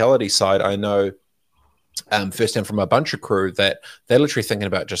hospitality side. I know firsthand from a bunch of crew that they're literally thinking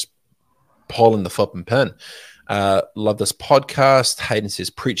about just pulling the flipping pin. Love this podcast. Hayden says,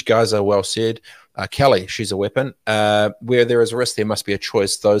 preach, guys, are well said. Kelly, she's a weapon. Where there is a risk, there must be a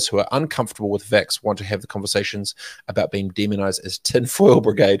choice. Those who are uncomfortable with vax want to have the conversations about being demonized as tinfoil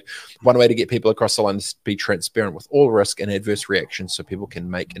brigade. One way to get people across the line is to be transparent with all risk and adverse reactions so people can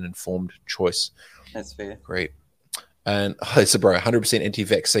make an informed choice. That's fair. Great. And it's a bro, 100%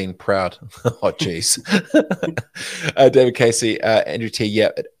 anti-vaccine, proud. Oh, jeez. David Casey, Andrew T, yeah,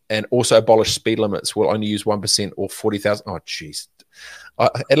 and also abolish speed limits. Will only use 1% or 40,000. Oh, jeez.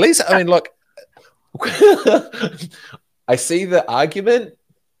 At least, I mean, look, I see the argument,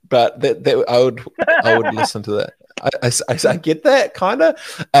 but that I would listen to that. I get that kind of.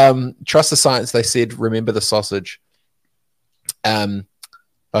 Trust the science. They said, remember the sausage.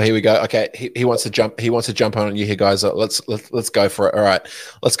 Oh, here we go. Okay, he wants to jump. He wants to jump on you here, guys. Let's go for it. All right,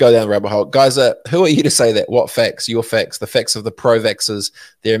 let's go down the rabbit hole, guys. Who are you to say that? What facts? Your facts? The facts of the pro-vaxxers.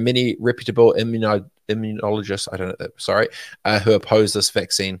 There are many reputable immunologists. I don't know. Sorry, who oppose this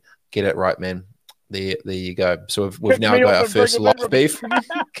vaccine. Get it right, man. There you go. So we've now got our first live beef. Wait,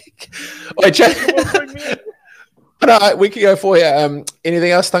 no, we can go for you.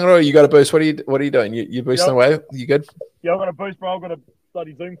 Anything else, Tangaro? You got a boost? What are you doing? You boosting away? You good? Yeah, I'm gonna boost, bro. I've got a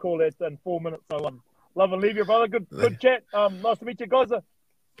bloody Zoom call that's in 4 minutes. So love and leave you, brother. Good chat. Nice to meet you guys.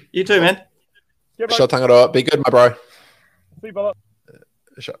 You too, man. Yeah, sure, Tangaro. Be good, my bro. See you, brother.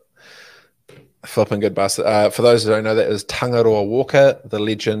 Sure. Flipping good bastard. For those who don't know, that is Tangaroa Walker, the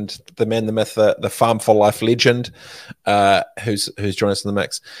legend, the man, the myth, the Farm for Life legend, who's joined us in the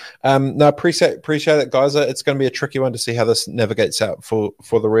mix. No, appreciate it, guys. It's going to be a tricky one to see how this navigates out for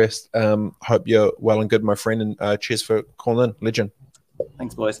the rest. Hope you're well and good, my friend, and cheers for calling in, legend.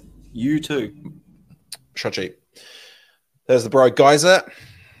 Thanks, boys. You too. Shachi. There's the bro Geyser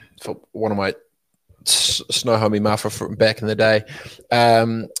for one of my snow homie Martha from back in the day.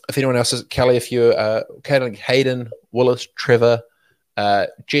 If anyone else is Kelly, if you're Hayden, Willis, Trevor,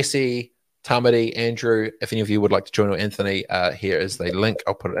 Jesse, Tamati, Andrew, if any of you would like to join, or Anthony, here is the link.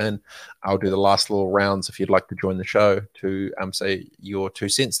 I'll put it in. I'll do the last little rounds if you'd like to join the show to say your 2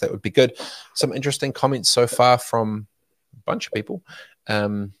 cents. That would be good. Some interesting comments so far from a bunch of people.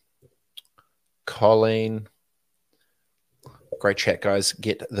 Colleen, great chat, guys.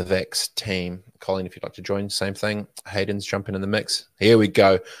 Get the Vex team. Colleen, if you'd like to join, same thing. Hayden's jumping in the mix. Here we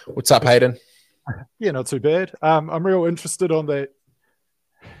go. What's up, Hayden? Yeah, not too bad. I'm real interested on that.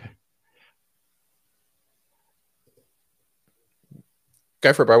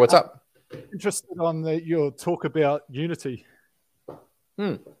 Go for it, bro. What's up? Interested on your talk about unity.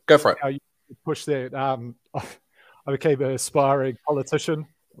 Go for it. How you push that. I became an aspiring politician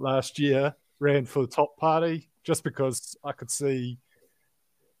last year, ran for the top party, just because I could see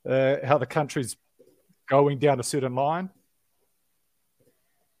how the country's going down a certain line.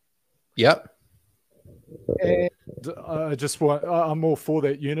 Yep. And I'm more for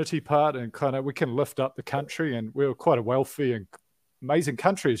that unity part, and kind of we can lift up the country, and we're quite a wealthy and amazing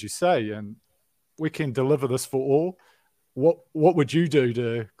country, as you say, and we can deliver this for all. What would you do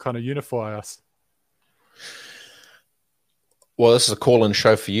to kind of unify us? Well, this is a call-in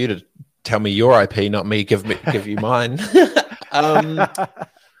show for you to tell me your IP, not me give you mine.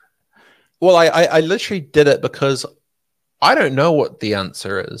 Well, I literally did it because I don't know what the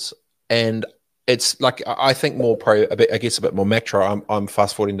answer is, and it's like I think more a bit more macro. I'm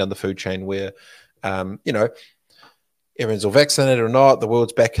fast forwarding down the food chain where, everyone's all vaccinated or not. The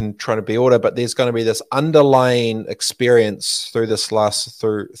world's back in trying to be order, but there's going to be this underlying experience through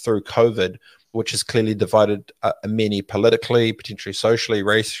through COVID, which has clearly divided many politically, potentially socially,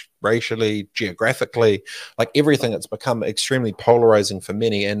 racially, geographically, like everything. It's become extremely polarizing for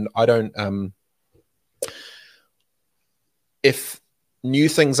many. And I don't, if new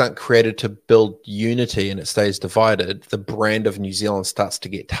things aren't created to build unity and it stays divided, the brand of New Zealand starts to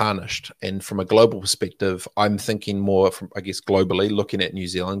get tarnished. And from a global perspective, I'm thinking more from, I guess, globally, looking at New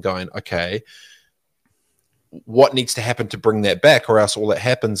Zealand going, okay, what needs to happen to bring that back, or else all that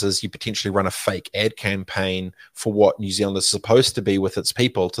happens is you potentially run a fake ad campaign for what New Zealand is supposed to be with its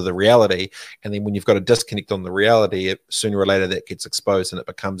people to the reality. And then when you've got a disconnect on the reality, sooner or later that gets exposed and it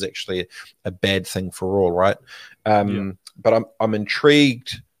becomes actually a bad thing for all, right? But I'm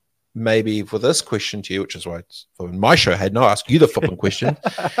intrigued maybe for this question to you, which is why it's for my show, Hayden, I'll ask you the flipping question,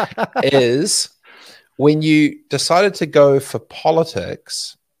 is when you decided to go for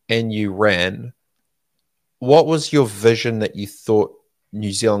politics and you ran, what was your vision that you thought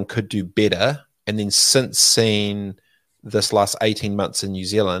New Zealand could do better? And then since seeing this last 18 months in New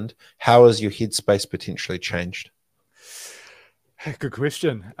Zealand, how has your headspace potentially changed? Good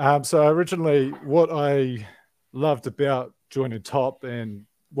question. So originally what I loved about joining TOP and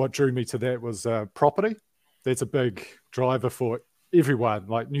what drew me to that was property. That's a big driver for everyone.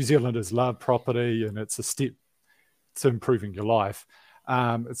 Like New Zealanders love property, and it's a step to improving your life.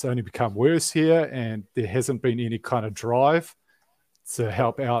 It's only become worse here, and there hasn't been any kind of drive to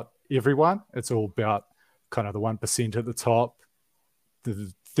help out everyone. It's all about kind of the 1% at the top,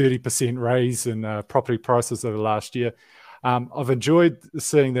 the 30% raise in property prices over the last year. I've enjoyed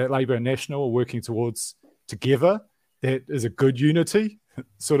seeing that Labour and National are working towards together. That is a good unity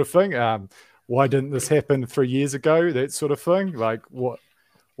sort of thing. Why didn't this happen 3 years ago? That sort of thing. Like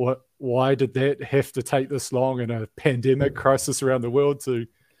why did that have to take this long in a pandemic crisis around the world to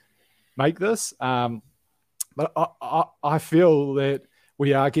make this? But I feel that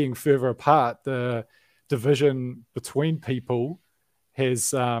we are getting further apart. The division between people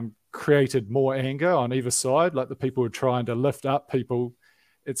has created more anger on either side. Like the people who are trying to lift up people,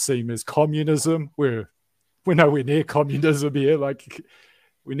 it seems, as communism. We're nowhere near communism here. Like,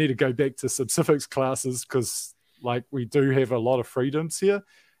 we need to go back to some civics classes, because like we do have a lot of freedoms here.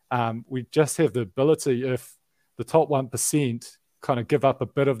 We just have the ability, if the top 1% kind of give up a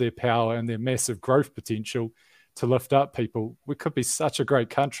bit of their power and their massive growth potential to lift up people, we could be such a great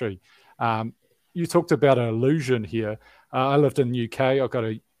country. You talked about an illusion here. I lived in the UK. I've got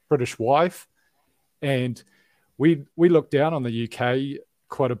a British wife, and we look down on the UK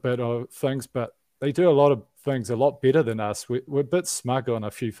quite a bit of things, but they do a lot of things a lot better than us. We're a bit smug on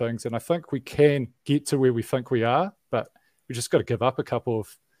a few things, and I think we can get to where we think we are, but we just got to give up a couple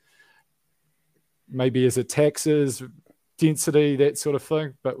of, maybe is it taxes, density, that sort of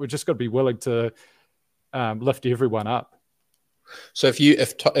thing, but we just got to be willing to lift everyone up. So if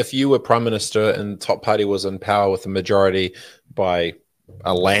you were prime minister and the top party was in power with a majority by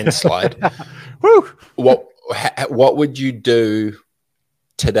a landslide, Woo! what would you do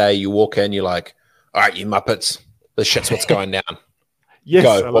today? You walk in, you're like, all right, you Muppets, this shit's what's going down. Yes,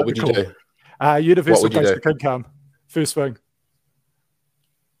 go. Like what would you do? Universal basic income, first thing.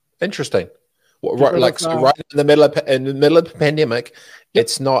 Interesting. Right in the middle of the pandemic,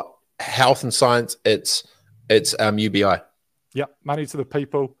 it's not health and science, it's UBI. Yeah, money to the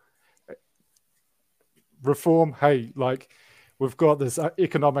people. Reform. Hey, like, we've got this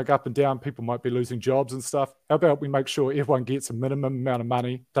economic up and down. People might be losing jobs and stuff. How about we make sure everyone gets a minimum amount of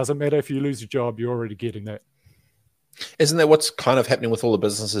money? Doesn't matter if you lose your job, you're already getting that. Isn't that what's kind of happening with all the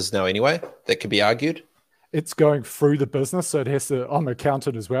businesses now anyway? That could be argued. It's going through the business, so it has to. I'm an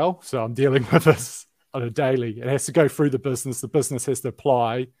accountant as well, so I'm dealing with this on a daily. It has to go through the business. The business has to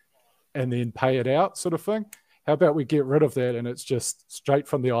apply and then pay it out, sort of thing. How about we get rid of that and it's just straight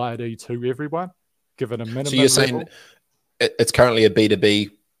from the IRD to everyone, given a minimum. So you're saying it's currently a B2B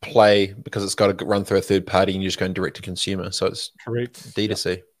play because it's got to run through a third party and you're just going direct to consumer. So it's correct.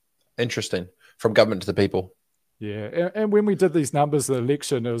 D2C. Yep. Interesting. From government to the people. Yeah. And when we did these numbers, the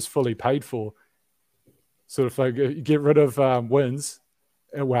election, it was fully paid for, sort of thing. You get rid of wins.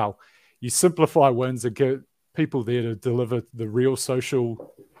 Well, you simplify wins and get people there to deliver the real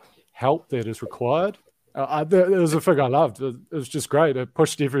social help that is required. It was a thing I loved. It was just great. It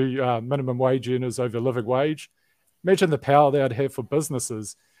pushed every minimum wage earners over living wage. Imagine the power they would have for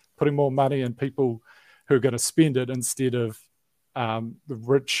businesses, putting more money in people who are going to spend it instead of the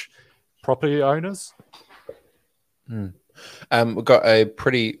rich property owners. We've got a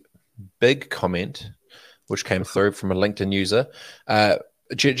pretty big comment which came through from a LinkedIn user.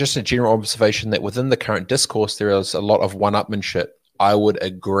 Just a general observation that within the current discourse, there is a lot of one-upmanship. I would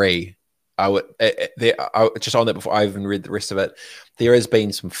agree. Just on that before I even read the rest of it, there has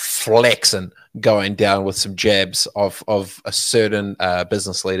been some flexing going down with some jabs of a certain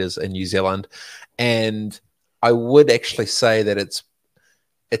business leaders in New Zealand, and I would actually say that it's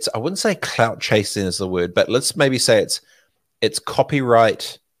I wouldn't say clout chasing is the word, but let's maybe say it's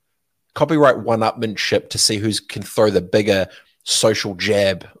copyright one-upmanship to see who can throw the bigger social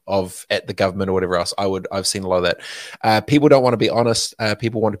jab at the government or whatever else. I've seen a lot of that. People don't want to be honest.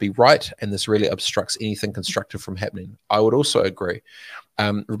 People want to be right, and this really obstructs anything constructive from happening. I would also agree.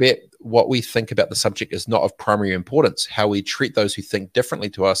 Robert, what we think about the subject is not of primary importance. How we treat those who think differently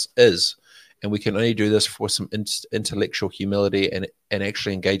to us is, and we can only do this for some intellectual humility and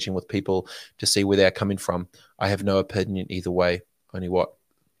actually engaging with people to see where they're coming from. I have no opinion either way. Only what?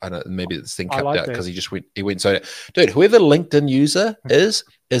 I don't know, maybe this thing cut out because he went so. Dude, whoever LinkedIn user is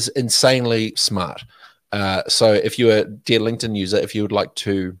insanely smart. So if you're a dear LinkedIn user, if you would like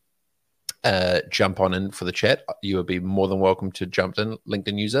to jump on in for the chat, you would be more than welcome to jump in,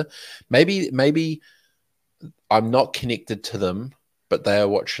 LinkedIn user. Maybe I'm not connected to them, but they are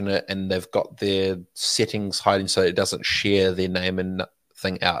watching it and they've got their settings hiding so it doesn't share their name and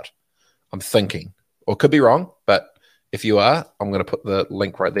thing out. I'm thinking, or could be wrong, but if you are, I'm going to put the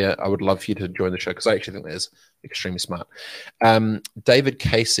link right there. I would love for you to join the show because I actually think that is extremely smart. David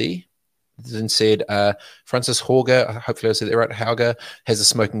Casey then said, Francis Hauger, hopefully I said that right, Hauger has a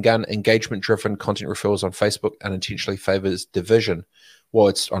smoking gun. Engagement-driven content referrals on Facebook unintentionally favors division. Well,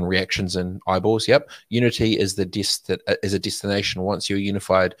 it's on reactions and eyeballs. Yep. Unity is a destination. Once you're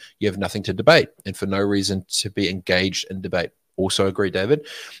unified, you have nothing to debate and for no reason to be engaged in debate. Also agree, David.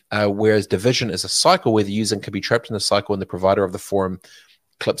 Whereas division is a cycle where the user can be trapped in the cycle and the provider of the forum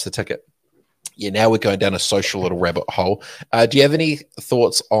clips the ticket. Yeah, now we're going down a social little rabbit hole. Do you have any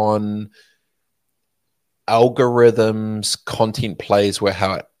thoughts on algorithms, content plays,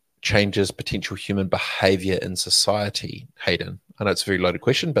 how it changes potential human behavior in society, Hayden? I know it's a very loaded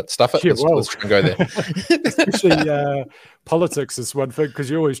question, but stuff it. Yeah, Let's try and go there. Especially politics is one thing, because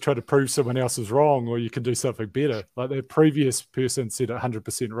you always try to prove someone else is wrong or you can do something better. Like the previous person said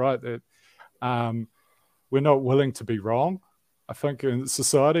 100% right, that we're not willing to be wrong, I think, in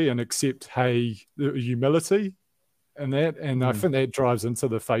society, and accept, hey, the humility and that. And I think that drives into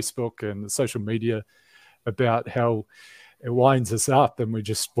the Facebook and the social media about how it winds us up, and we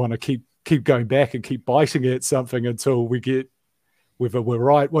just want to keep going back and keep biting at something until we get, whether we're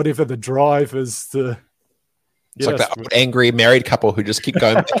right, whatever the drive is. It's like that old angry married couple who just keep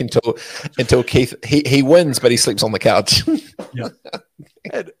going back until Keith he wins, but he sleeps on the couch. Yeah,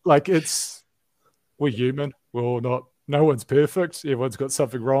 like we're human. We're all not. No one's perfect. Everyone's got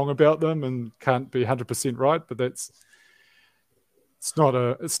something wrong about them and can't be 100% right. But it's not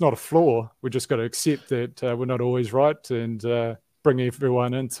a flaw. We just got to accept that we're not always right and bring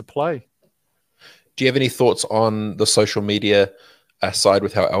everyone into play. Do you have any thoughts on the social media side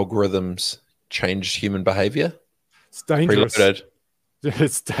with how algorithms change human behavior? It's dangerous. Preloaded.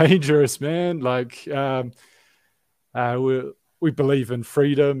 It's dangerous, man. Like we believe in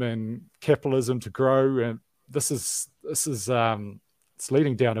freedom and capitalism to grow, and this is it's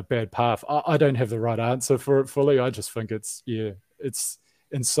leading down a bad path. I don't have the right answer for it fully. I just think it's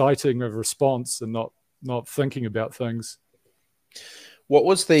inciting a response and not thinking about things. What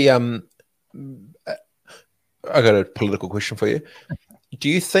was the I got a political question for you. Do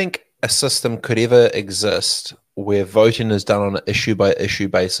you think a system could ever exist where voting is done on an issue by issue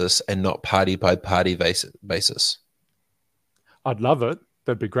basis and not party by party basis? I'd love it.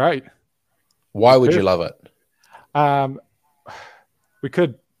 That'd be great. Why would you love it? We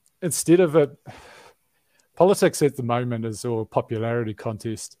could, instead of it, politics at the moment is all a popularity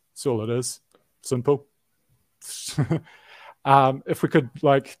contest. That's all it is. Simple. If we could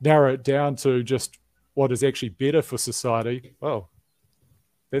narrow it down to just what is actually better for society, well,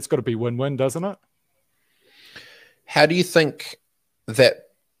 that's got to be win-win, doesn't it? How do you think that,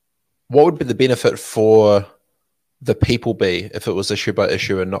 what would be the benefit for the people be if it was issue by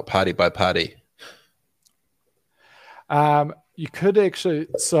issue and not party by party? You could actually,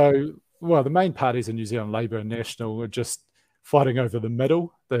 the main parties in New Zealand, Labour and National, are just fighting over the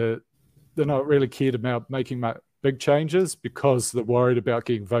middle. They're not really cared about making big changes because they're worried about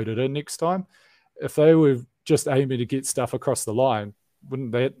getting voted in next time. If they were just aiming to get stuff across the line,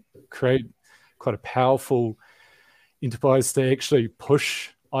 wouldn't that create quite a powerful enterprise to actually push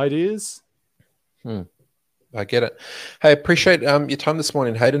ideas? I get it. Hey, appreciate your time this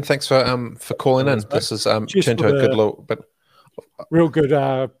morning, Hayden. Thanks for calling in. This has turned to a good little bit. Real good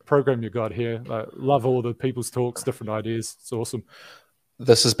program you got here. I love all the people's talks, different ideas. It's awesome.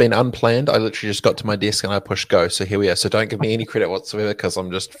 This has been unplanned. I literally just got to my desk and I pushed go. So here we are. So don't give me any credit whatsoever because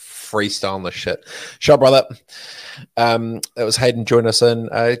I'm just freestyling this shit. Shot brother. That was Hayden joining us in.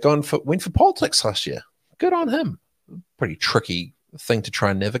 Went for politics last year. Good on him. Pretty tricky thing to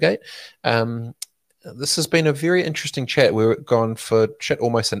try and navigate. This has been a very interesting chat. We've gone for chat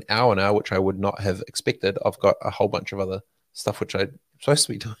almost an hour now, which I would not have expected. I've got a whole bunch of other stuff which I'm supposed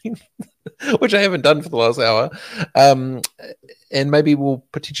to be doing, which I haven't done for the last hour. And maybe we'll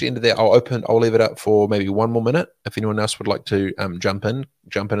potentially end it there. I'll leave it up for maybe one more minute. If anyone else would like to jump in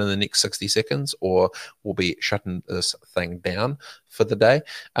the next 60 seconds, or we'll be shutting this thing down for the day.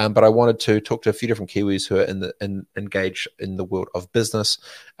 But I wanted to talk to a few different Kiwis who are engaged in the world of business.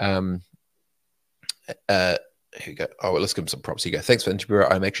 Here you go. Oh, well, let's give them some props. Here you go. Thanks for the interview.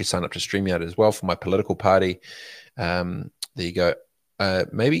 I'm actually signed up to StreamYard as well for my political party. There you go.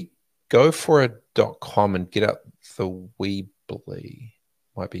 Maybe go for a .com and get out the Weebly.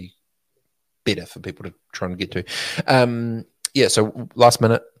 Might be better for people to try and get to. So last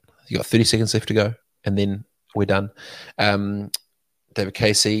minute, you got 30 seconds left to go, and then we're done. David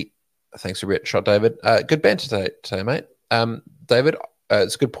Casey, thanks for that shot, David. Good banter today, mate. David,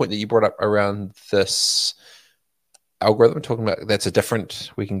 it's a good point that you brought up around this algorithm, talking about that's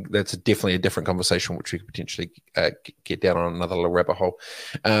definitely a different conversation which we could potentially get down on another little rabbit hole.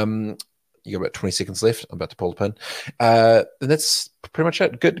 You got about 20 seconds left. I'm about to pull the pin. And that's pretty much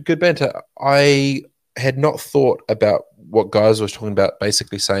it. Good banter. I had not thought about what Guys was talking about,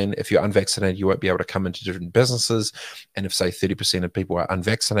 basically saying if you're unvaccinated, you won't be able to come into different businesses. And if, say, 30% of people are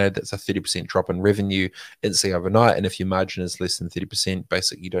unvaccinated, that's a 30% drop in revenue instantly overnight. And if your margin is less than 30%,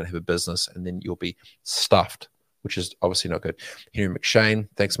 basically you don't have a business, and then you'll be stuffed, which is obviously not good. Henry McShane,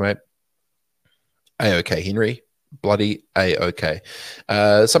 thanks, mate. A-OK, Henry. Bloody A-OK.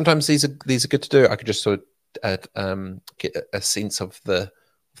 Sometimes these are good to do. I could just sort of get a sense of the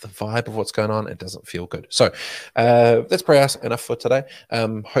vibe of what's going on. It doesn't feel good. So that's probably enough for today.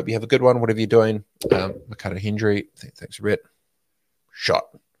 Hope you have a good one. Whatever you're doing. Makata Hendry, thanks, Brett. shot.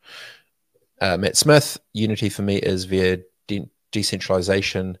 Matt Smith, unity for me is via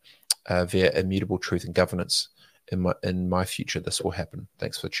decentralization, via immutable truth and governance. In my future, this will happen.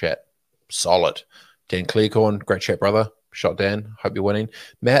 Thanks for the chat. Solid. Dan Clearcorn, great chat, brother. Shot Dan. Hope you're winning.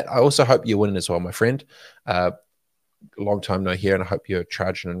 Matt, I also hope you're winning as well, my friend. Long time no here, and I hope you're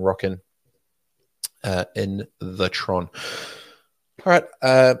charging and rocking in the Tron. All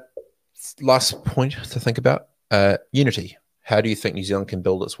right. Last point to think about. Unity. How do you think New Zealand can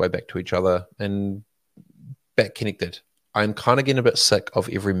build its way back to each other and back connected? I'm kind of getting a bit sick of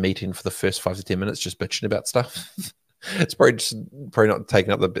every meeting for the first 5 to 10 minutes just bitching about stuff. It's probably not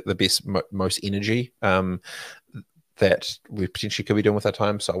taking up the best, most energy that we potentially could be doing with our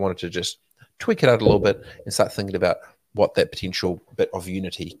time. So I wanted to just tweak it out a little bit and start thinking about what that potential bit of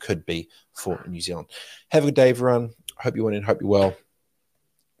unity could be for New Zealand. Have a good day, everyone. Hope you're winning. Hope you're well.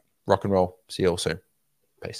 Rock and roll. See you all soon.